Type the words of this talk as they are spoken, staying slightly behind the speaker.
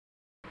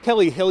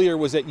Kelly Hillier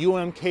was at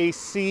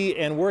UMKC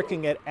and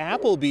working at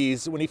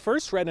Applebee's when he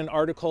first read an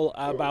article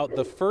about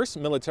the first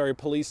military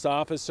police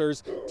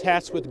officers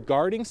tasked with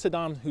guarding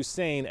Saddam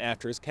Hussein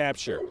after his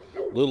capture.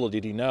 Little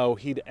did he know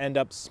he'd end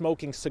up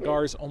smoking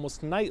cigars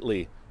almost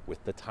nightly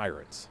with the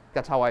tyrants.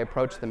 That's how I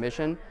approached the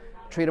mission.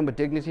 Treat them with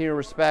dignity and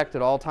respect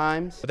at all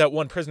times. But that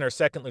one prisoner,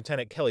 Second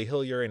Lieutenant Kelly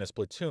Hillier, and his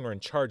platoon were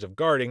in charge of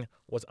guarding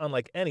was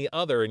unlike any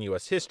other in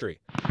U.S. history.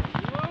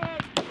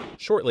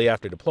 Shortly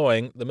after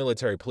deploying, the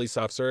military police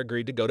officer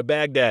agreed to go to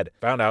Baghdad.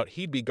 Found out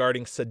he'd be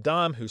guarding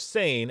Saddam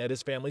Hussein at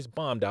his family's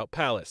bombed-out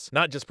palace.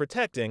 Not just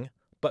protecting,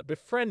 but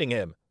befriending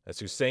him as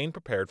Hussein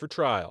prepared for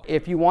trial.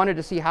 If you wanted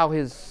to see how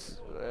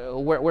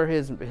where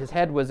his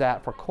head was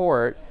at for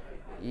court,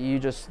 he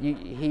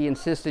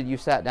insisted you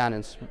sat down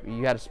and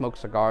you had to smoke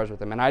cigars with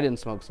him, and I didn't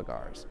smoke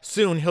cigars.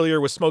 Soon, Hillier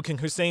was smoking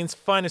Hussein's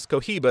finest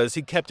cohibas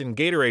he kept in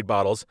Gatorade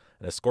bottles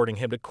and escorting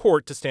him to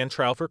court to stand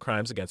trial for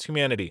crimes against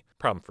humanity.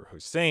 Problem for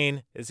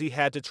Hussein is he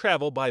had to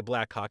travel by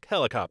Black Hawk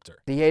helicopter.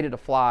 He hated to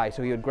fly,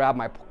 so he would grab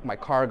my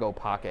cargo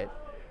pocket,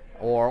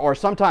 or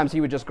sometimes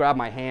he would just grab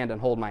my hand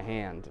and hold my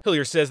hand.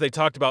 Hillier says they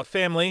talked about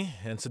family,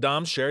 and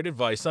Saddam shared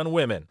advice on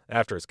women.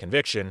 After his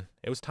conviction,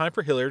 it was time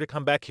for Hillier to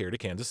come back here to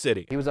Kansas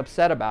City. He was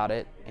upset about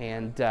it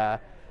and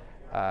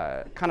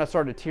kind of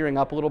started tearing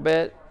up a little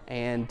bit,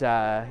 and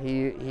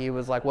he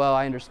was like, well,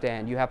 I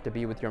understand, you have to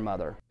be with your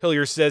mother.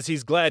 Hillier says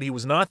he's glad he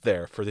was not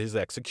there for his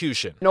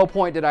execution. No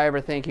point did I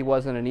ever think he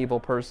wasn't an evil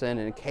person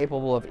and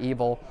capable of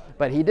evil,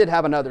 but he did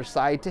have another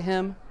side to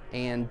him,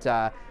 and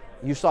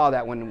you saw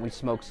that when we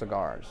smoked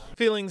cigars.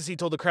 Feelings he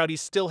told the crowd he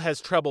still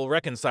has trouble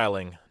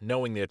reconciling,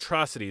 knowing the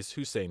atrocities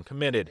Hussein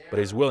committed. But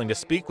he's willing to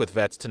speak with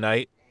vets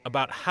tonight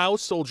about how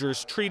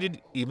soldiers treated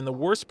even the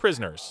worst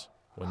prisoners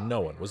when no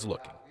one was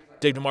looking.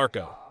 Dave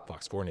DeMarco,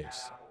 Fox 4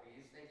 News.